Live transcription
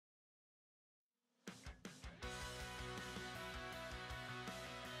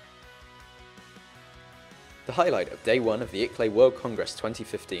The highlight of Day 1 of the ICLEI World Congress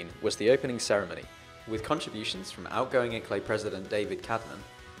 2015 was the opening ceremony, with contributions from outgoing ICLEI President David Cadman,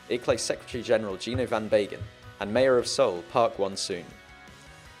 ICLEI Secretary-General Gino van Begen, and Mayor of Seoul Park Won-soon.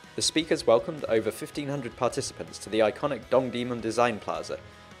 The speakers welcomed over 1,500 participants to the iconic Dongdaemun Design Plaza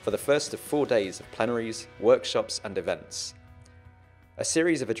for the first of 4 days of plenaries, workshops and events. A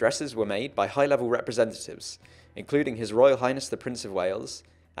series of addresses were made by high-level representatives, including His Royal Highness the Prince of Wales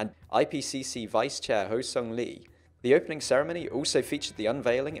and IPCC Vice Chair Ho Sung Lee. The opening ceremony also featured the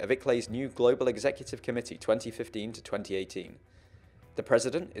unveiling of ICLEI's new Global Executive Committee 2015 to 2018. The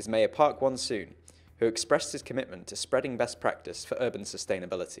president is Mayor Park Won-soon, who expressed his commitment to spreading best practice for urban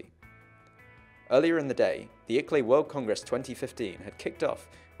sustainability. Earlier in the day, the ICLEI World Congress 2015 had kicked off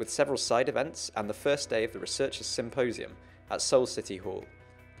with several side events and the first day of the Researchers' Symposium at Seoul City Hall.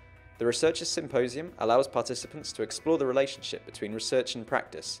 The Researchers' Symposium allows participants to explore the relationship between research and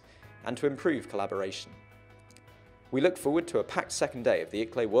practice and to improve collaboration. We look forward to a packed second day of the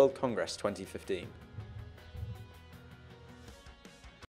ICLEI World Congress 2015.